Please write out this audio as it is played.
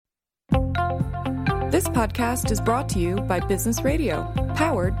This podcast is brought to you by Business Radio,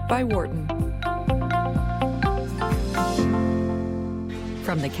 powered by Wharton.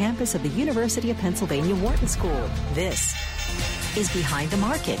 From the campus of the University of Pennsylvania Wharton School, this is Behind the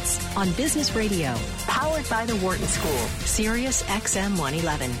Markets on Business Radio, powered by the Wharton School, Sirius XM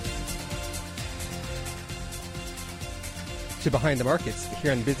 111. To Behind the Markets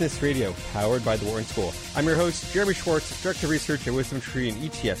here on Business Radio, powered by the Wharton School. I'm your host, Jeremy Schwartz, Director of Research at Wisdom Tree and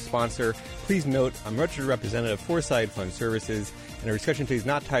ETF sponsor. Please note, I'm registered representative for Side Fund Services, and our discussion today is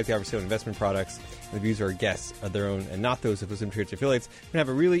not tied to adversarial investment products. The views of our guests are their own and not those of Wisdom Tree affiliates. We're going to have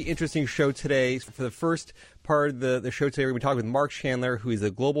a really interesting show today. For the first part of the show today, we're going to be talking with Mark Chandler, who is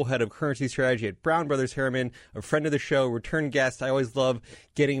the global head of currency strategy at Brown Brothers Harriman, a friend of the show, return guest. I always love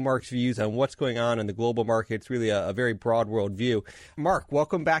getting Mark's views on what's going on in the global markets, really a very broad world view. Mark,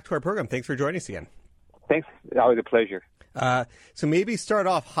 welcome back to our program. Thanks for joining us again. Thanks. Always a pleasure. So maybe start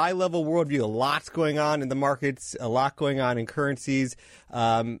off high-level worldview. A lot's going on in the markets, a lot going on in currencies.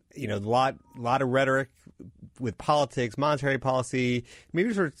 A lot of rhetoric with politics, monetary policy.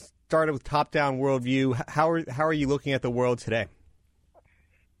 Maybe sort of start with top-down worldview. How are you looking at the world today?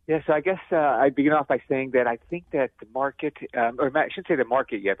 Yes, I guess I'd begin off by saying that I think that the market, or I shouldn't say the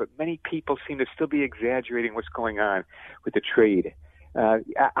market yet, but many people seem to still be exaggerating what's going on with the trade.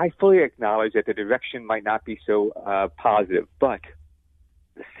 I fully acknowledge that the direction might not be so positive, but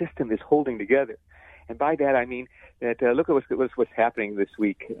the system is holding together. And by that, I mean that look at what's happening this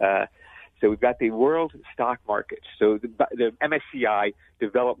week. So we've got the world stock market. So the MSCI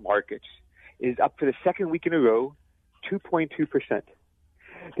developed markets is up for the second week in a row, 2.2%.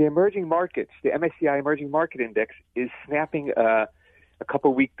 The emerging markets, the MSCI Emerging Market Index, is snapping a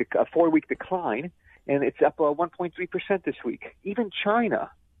 4-week decline, and it's up 1.3% this week. Even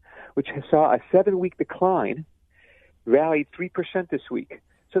China, which saw a 7-week decline, rallied 3% this week.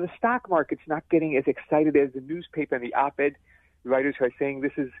 So the stock market's not getting as excited as the newspaper and the op-ed writers are saying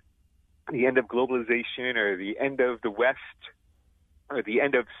this is the end of globalization or the end of the West or the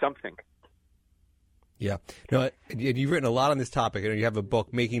end of something. Yeah. No, you've written a lot on this topic. You have a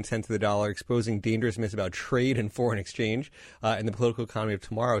book, Making Sense of the Dollar, Exposing Dangerous Myths About Trade and Foreign Exchange and the Political Economy of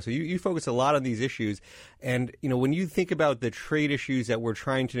Tomorrow. So you focus a lot on these issues. And, when you think about the trade issues that we're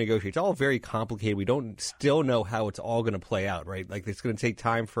trying to negotiate, it's all very complicated. We don't still know how it's all going to play out, right? Like, it's going to take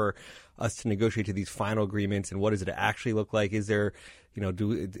time for us to negotiate to these final agreements. And what does it actually look like? Is there,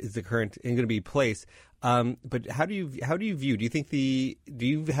 is the current going to be placed? But how do you view? Do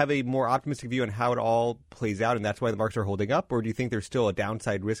you have a more optimistic view on how it all plays out, and that's why the markets are holding up, or do you think there's still a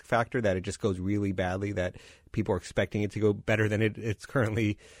downside risk factor that it just goes really badly, that people are expecting it to go better than it's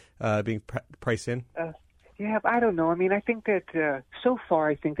currently being priced in? I don't know. I mean, I think that so far,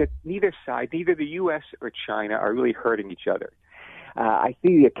 I think that neither side, neither the U.S. or China, are really hurting each other. I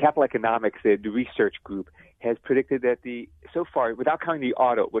see the Capital Economics, the research group, has predicted that so far, without counting the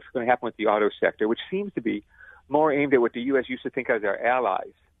auto, what's going to happen with the auto sector, which seems to be more aimed at what the U.S. used to think of as our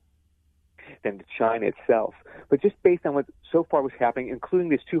allies than to China itself. But just based on what so far was happening, including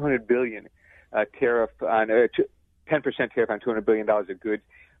this $200 billion tariff on 10% tariff on $200 billion of goods,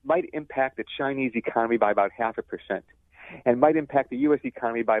 might impact the Chinese economy by about 0.5%, and might impact the U.S.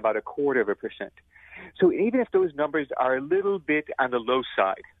 economy by about 0.25%. So even if those numbers are a little bit on the low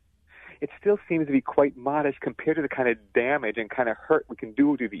side, it still seems to be quite modest compared to the kind of damage and kind of hurt we can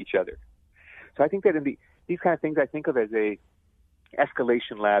do to each other. So I think that these kind of things I think of as a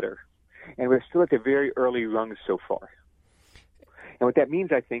escalation ladder, and we're still at the very early rungs so far. And what that means,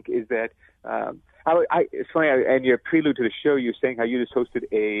 I think, is that it's funny, in your prelude to the show, you were saying how you just hosted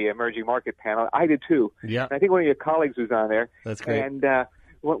a emerging market panel. I did too. Yeah. And I think one of your colleagues was on there. That's great. And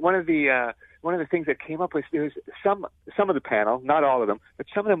one of the things that came up was there was some of the panel, not all of them, but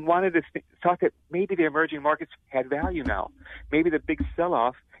some of them thought that maybe the emerging markets had value now. Maybe the big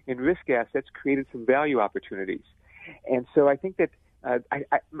sell-off in risk assets created some value opportunities. And so I think that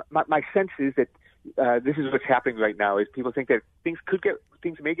my sense is that this is what's happening right now. Is people think that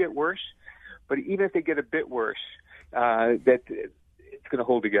things may get worse, but even if they get a bit worse, that it's going to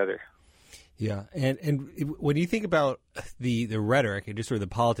hold together. Yeah, and when you think about the rhetoric and just sort of the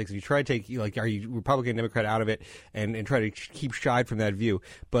politics, and you try to take, are you Republican, Democrat out of it, and try to keep side from that view.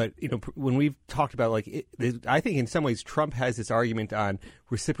 But when we've talked about I think in some ways Trump has this argument on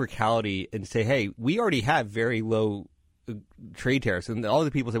reciprocality and say, hey, we already have very low trade tariffs, and all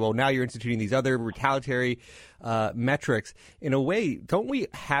the people say, well, now you're instituting these other retaliatory metrics. In a way, don't we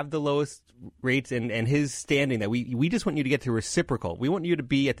have the lowest rates, and his standing that we just want you to get to reciprocal. We want you to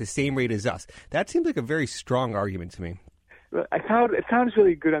be at the same rate as us. That seems like a very strong argument to me. Well, it sounds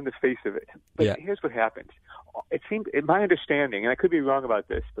really good on the face of it, but Here's what happens. it seems, in my understanding, and I could be wrong about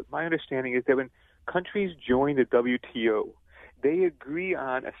this, but my understanding is that when countries join the WTO, they agree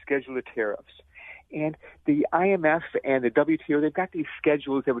on a schedule of tariffs. And the IMF and the WTO, they've got these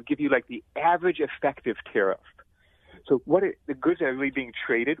schedules that would give you like the average effective tariff. So the goods that are really being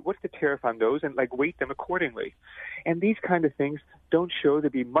traded, what's the tariff on those, and like weight them accordingly. And these kind of things don't show to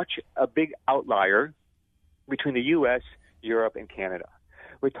be a big outlier between the U.S., Europe, and Canada.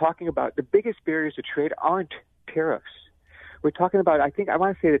 We're talking about the biggest barriers to trade aren't tariffs. We're talking about, I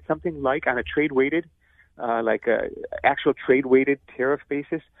want to say that something like on a trade-weighted, like a actual trade-weighted tariff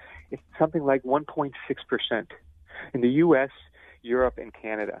basis, it's something like 1.6% in the U.S., Europe, and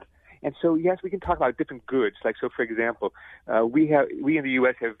Canada. And so, yes, we can talk about different goods. Like, so, for example, we in the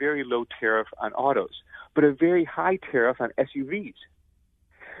U.S. have very low tariff on autos, but a very high tariff on SUVs.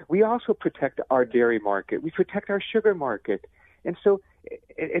 We also protect our dairy market. We protect our sugar market. And so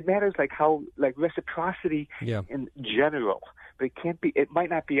it matters like how, like reciprocity in general, but it might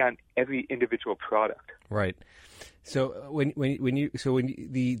not be on every individual product. Right. So when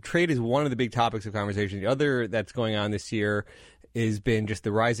the trade is one of the big topics of conversation, the other that's going on this year has been just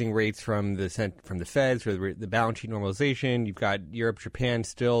the rising rates from the Feds for the balance sheet normalization. You've got Europe, Japan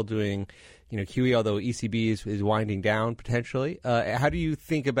still doing, QE, although ECB is winding down potentially. How do you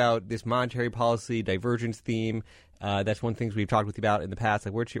think about this monetary policy divergence theme? That's one thing we've talked with you about in the past.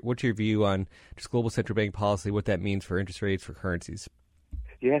 Like, what's your view on just global central bank policy, what that means for interest rates for currencies?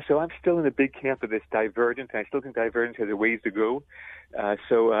 Yeah, so I'm still in the big camp of this divergence, and I still think divergence has a ways to go.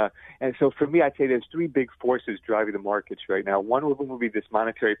 So for me, I'd say there's three big forces driving the markets right now. One of them will be this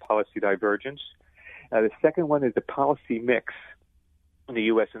monetary policy divergence. The second one is the policy mix in the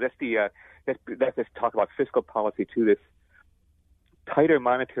U.S., and let's talk about fiscal policy too. This tighter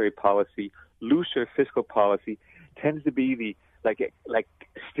monetary policy, looser fiscal policy tends to be the like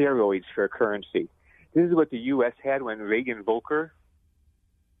steroids for a currency. This is what the U.S. had when Reagan-Volcker.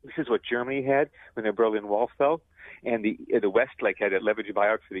 This is what Germany had when the Berlin Wall fell, and the West had a leveraged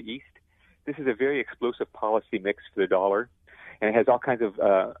buyout for the East. This is a very explosive policy mix for the dollar, and it has all kinds of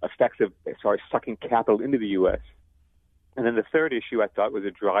effects as far as sucking capital into the U.S. And then the third issue I thought was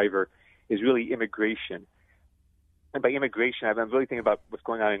a driver is really immigration. And by immigration, I'm really thinking about what's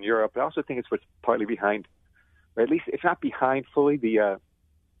going on in Europe, but I also think it's what's partly behind, or at least it's not behind fully where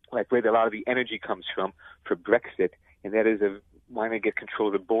a lot of the energy comes from for Brexit, and that is wanting to get control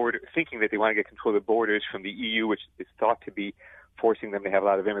of the border, thinking that they want to get control of the borders from the EU, which is thought to be forcing them to have a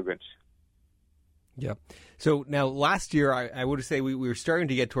lot of immigrants. Yeah. So now last year, I would say we were starting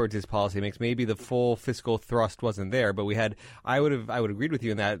to get towards this policy mix. Maybe the full fiscal thrust wasn't there, but I would agreed with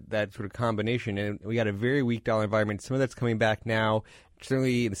you in that sort of combination. And we got a very weak dollar environment. Some of that's coming back now.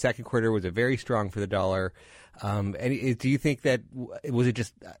 Certainly in the second quarter was a very strong for the dollar. And do you think that was it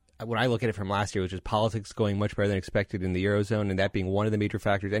just when I look at it from last year, it was just politics going much better than expected in the Eurozone, and that being one of the major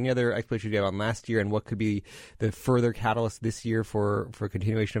factors? Any other explanations you have on last year and what could be the further catalyst this year for a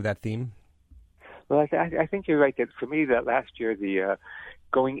continuation of that theme? Well, I think you're right that for me that last year the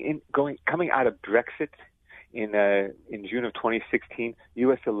coming out of Brexit in June of 2016,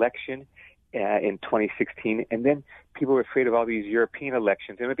 U.S. election in 2016, and then people were afraid of all these European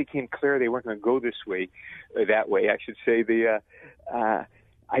elections, and it became clear they weren't going to go this way or that way. I should say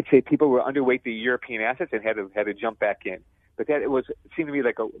I'd say people were underweight the European assets and had to jump back in. But that it seemed to me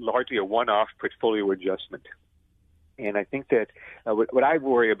like largely a one-off portfolio adjustment. And I think that what I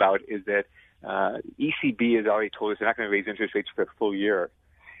worry about is that ECB has already told us they're not going to raise interest rates for a full year.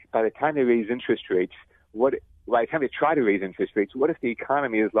 By the time they raise interest rates, by the time they try to raise interest rates, what if the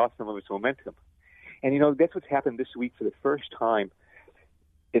economy has lost some of its momentum? And, that's what's happened this week for the first time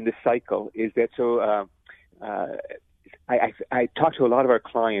in this cycle is that I talked to a lot of our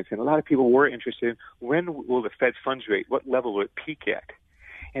clients, and a lot of people were interested in when will the Fed's funds rate, what level will it peak at?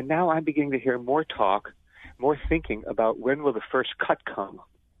 And now I'm beginning to hear more talk, more thinking about when will the first cut come.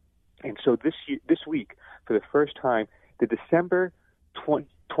 And so this week, for the first time, the December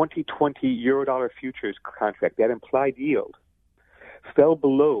 2020 Eurodollar futures contract, that implied yield, fell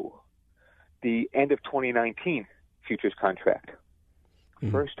below the end of 2019 futures contract.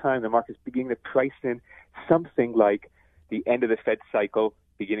 First time the market's beginning to price in something like the end of the Fed cycle,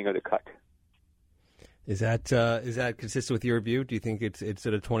 beginning of the cut. Is that consistent with your view? Do you think it's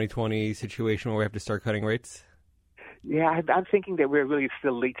a 2020 situation where we have to start cutting rates? Yeah, I'm thinking that we're really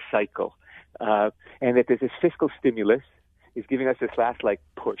still late cycle, and that there's this fiscal stimulus is giving us this last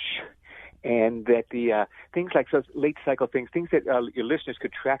push, and that the things like those late cycle things that your listeners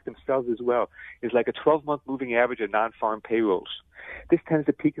could track themselves as well, is like a 12-month moving average of non-farm payrolls. This tends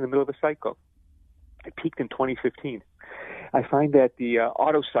to peak in the middle of a cycle. It peaked in 2015. I find that the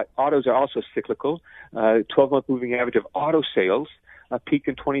autos are also cyclical. 12-month moving average of auto sales peaked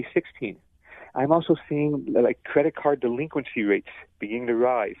in 2016. I'm also seeing like credit card delinquency rates beginning to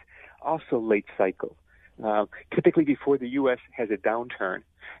rise, also late cycle. Typically before the U.S. has a downturn,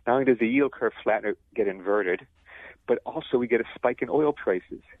 not only does the yield curve flatten or get inverted, but also we get a spike in oil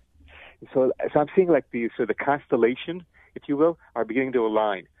prices. So I'm seeing like the constellation, if you will, are beginning to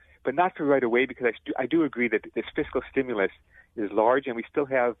align, but not for right away, because I do agree that this fiscal stimulus is large, and we still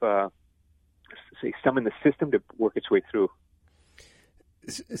have some in the system to work its way through.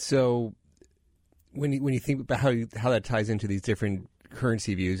 So when you think about how that ties into these different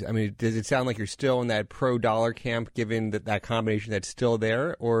currency views, I mean, does it sound like you're still in that pro-dollar camp, given that combination that's still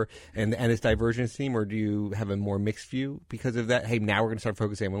there, and this divergence theme, or do you have a more mixed view because of that? Hey, now we're going to start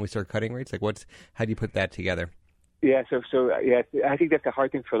focusing when we start cutting rates. Like, how do you put that together? Yeah, yeah, I think that's a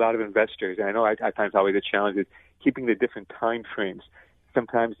hard thing for a lot of investors, and I know at times always a challenge is keeping the different time frames.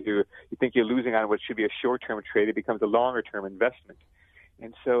 Sometimes you think you're losing on what should be a short-term trade; it becomes a longer-term investment,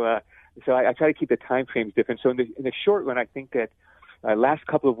 and so I try to keep the time frames different. So in the short run, I think that last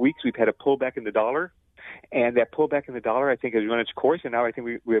couple of weeks we've had a pullback in the dollar, and that pullback in the dollar I think has run its course, and now I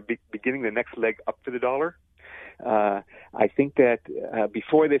think we're beginning the next leg up for the dollar. I think that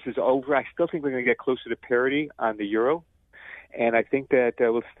before this is over, I still think we're going to get closer to parity on the euro, and I think that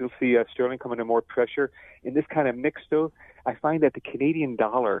we'll still see sterling come under more pressure. In this kind of mix, though, I find that the Canadian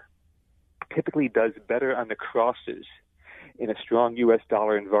dollar typically does better on the crosses in a strong U.S.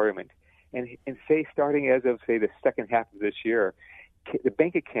 dollar environment. And say, starting as of, say, the second half of this year, the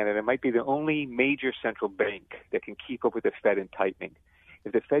Bank of Canada might be the only major central bank that can keep up with the Fed in tightening.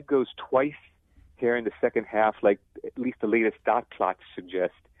 If the Fed goes twice here in the second half, like at least the latest dot plots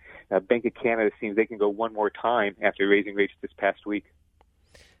suggest, Bank of Canada seems they can go one more time after raising rates this past week.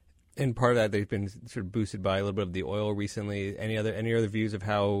 And part of that, they've been sort of boosted by a little bit of the oil recently. Any other views of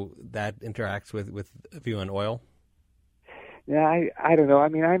how that interacts with a view on oil? Yeah, I don't know. I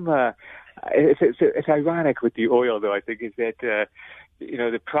mean, it's ironic with the oil, though. I think is that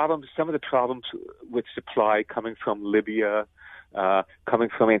some of the problems with supply coming from Libya, coming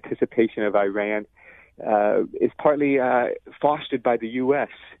from anticipation of Iran, is partly fostered by the U.S.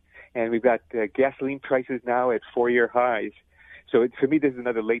 And we've got gasoline prices now at 4-year highs. So for me, this is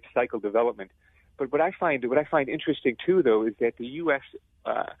another late cycle development. But what I find interesting too, though, is that the U.S.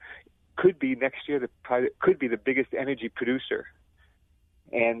 Could be next year could be the biggest energy producer,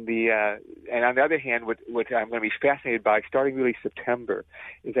 and on the other hand, what I'm going to be fascinated by starting really September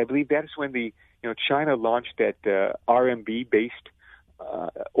is I believe that's when China launched that RMB based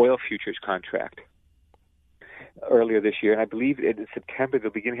oil futures contract earlier this year, and I believe in September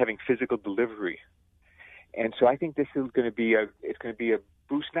they'll begin having physical delivery, and so I think this is going to be a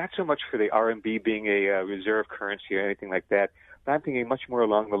boost, not so much for the RMB being a reserve currency or anything like that. But I'm thinking much more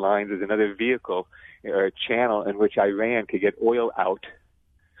along the lines as another vehicle or a channel in which Iran could get oil out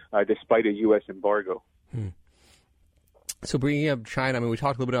despite a U.S. embargo. So bringing up China, I mean, we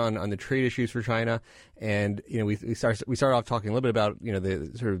talked a little bit on the trade issues for China, and we started off talking a little bit about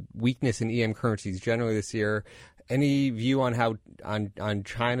the sort of weakness in EM currencies generally this year. Any view on how on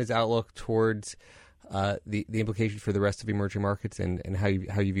China's outlook towards the implications for the rest of emerging markets and how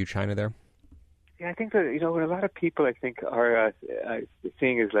you view China there? Yeah, I think that what a lot of people I think are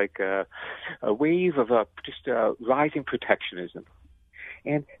seeing is like a wave of just rising protectionism,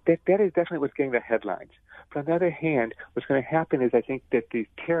 and that is definitely what's getting the headlines. But on the other hand, what's going to happen is I think that these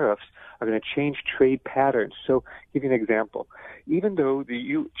tariffs are going to change trade patterns. So, I'll give you an example. Even though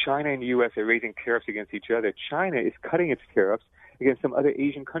China and the U.S. are raising tariffs against each other, China is cutting its tariffs against some other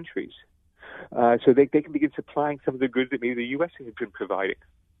Asian countries, so they can begin supplying some of the goods that maybe the U.S. has been providing.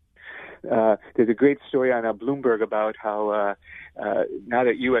 There's a great story on Bloomberg about how now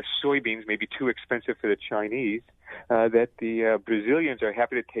that U.S. soybeans may be too expensive for the Chinese, that the Brazilians are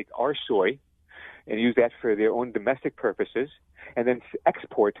happy to take our soy and use that for their own domestic purposes, and then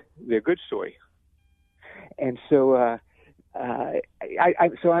export their good soy. And so, I'm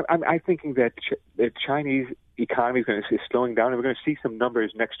thinking that the Chinese economy is slowing down, and we're going to see some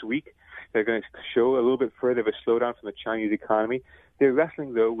numbers next week. They're going to show a little bit further of a slowdown from the Chinese economy. They're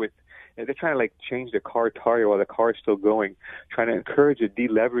wrestling though with. They're trying to change the car tire while the car is still going, trying to encourage a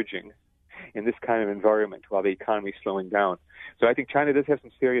deleveraging in this kind of environment while the economy is slowing down. So I think China does have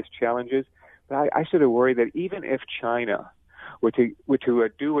some serious challenges, but I sort of worry that even if China were to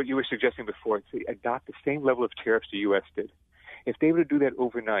do what you were suggesting before, to adopt the same level of tariffs the U.S. did, if they were to do that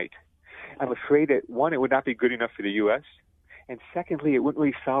overnight, I'm afraid that, one, it would not be good enough for the U.S., and secondly, it wouldn't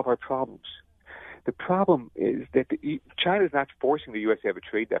really solve our problems. The problem is that China is not forcing the U.S. to have a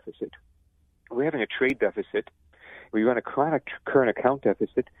trade deficit. we're having a trade deficit. We run a chronic current account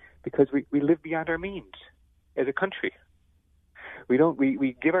deficit because we live beyond our means as a country.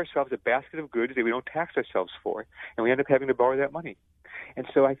 We give ourselves a basket of goods that we don't tax ourselves for, and we end up having to borrow that money. And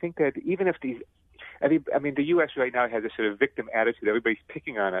so I think that even if the U.S. right now has a sort of victim attitude. Everybody's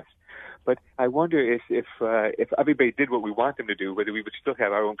picking on us. But I wonder if everybody did what we want them to do, whether we would still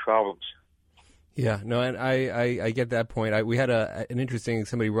have our own problems. Yeah, no, and I get that point. We had an interesting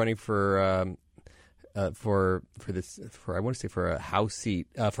somebody running for I want to say for a House seat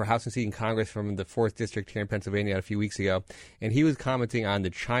for House and seat in Congress from the 4th District here in Pennsylvania a few weeks ago, and he was commenting on the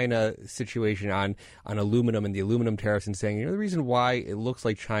China situation on aluminum and the aluminum tariffs and saying, the reason why it looks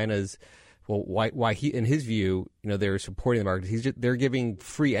like China's why he, in his view, they're supporting the market. They're giving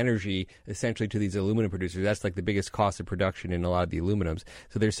free energy essentially to these aluminum producers. That's like the biggest cost of production in a lot of the aluminums.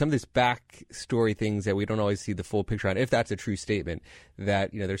 So there's some of this backstory things that we don't always see the full picture on. If that's a true statement,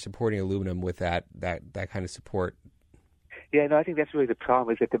 that they're supporting aluminum with that kind of support. Yeah, no, I think that's really the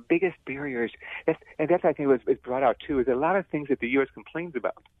problem. Is that the biggest barriers, and that's I think was brought out too, is a lot of things that the U.S. complains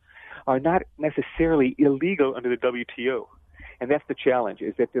about are not necessarily illegal under the WTO, and that's the challenge.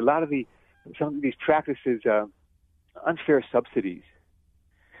 Is that some of these practices, unfair subsidies,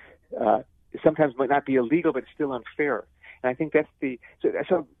 sometimes might not be illegal, but still unfair. And I think that's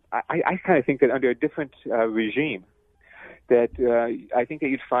so I kind of think that under a different regime, that I think that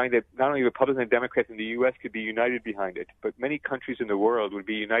you'd find that not only Republicans and Democrats in the U.S. could be united behind it, but many countries in the world would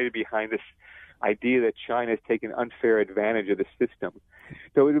be united behind this idea that China has taken unfair advantage of the system.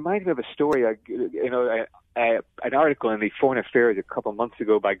 So it reminds me of a story, an article in the Foreign Affairs a couple months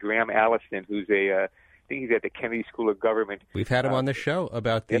ago by Graham Allison, who's I think he's at the Kennedy School of Government. We've had him on the show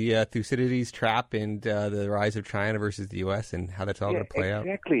about the Thucydides trap and the rise of China versus the U.S. and how that's all going to play out.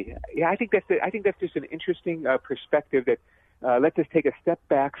 Exactly. Yeah, I think that's just an interesting perspective that lets us take a step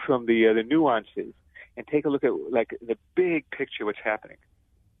back from the nuances and take a look at like the big picture, what's happening.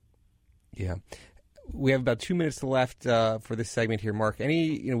 Yeah. We have about 2 minutes left for this segment here, Mark.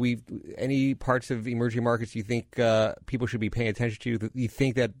 Any parts of emerging markets you think people should be paying attention to? You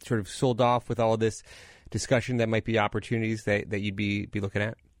think that sort of sold off with all of this discussion that might be opportunities that you'd be looking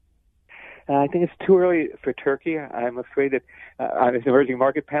at? I think it's too early for Turkey. I'm afraid that on this emerging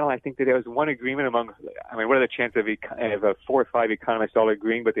market panel, I think that there was one agreement what are the chances of 4 or 5 economists all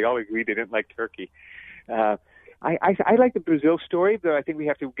agreeing, but they all agreed they didn't like Turkey. I like the Brazil story, though I think we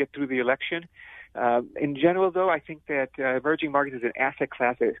have to get through the election. In general, though, I think that emerging markets is an asset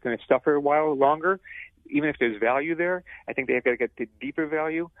class that is going to suffer a while longer, even if there's value there. I think they've got to get to deeper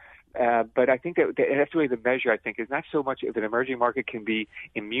value. But I think that that's really the measure, I think, is not so much if an emerging market can be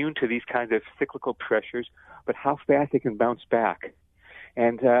immune to these kinds of cyclical pressures, but how fast it can bounce back.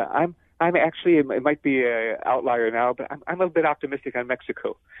 And I'm actually, it might be an outlier now, but I'm a bit optimistic on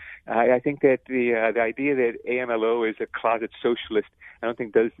Mexico. I think that the idea that AMLO is a closet socialist, I don't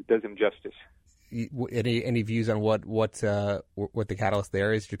think does him justice. Any views on what the catalyst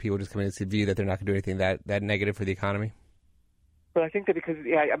there is? Do people just come in and view that they're not going to do anything that negative for the economy? Well, I think that because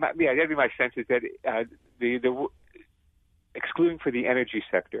that'd be my sense is that the excluding for the energy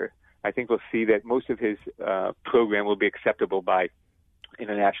sector, I think we'll see that most of his program will be acceptable by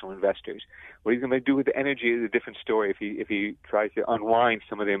international investors. What he's going to do with the energy is a different story if he tries to unwind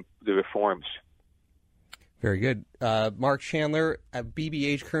some of the reforms. Very good. Mark Chandler, a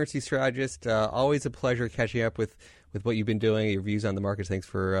BBH currency strategist. Always a pleasure catching up with what you've been doing, your views on the markets. Thanks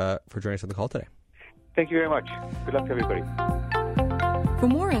for joining us on the call today. Thank you very much. Good luck to everybody. For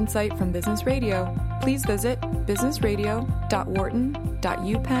more insight from Business Radio, please visit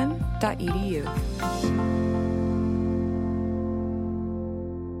businessradio.wharton.upenn.edu.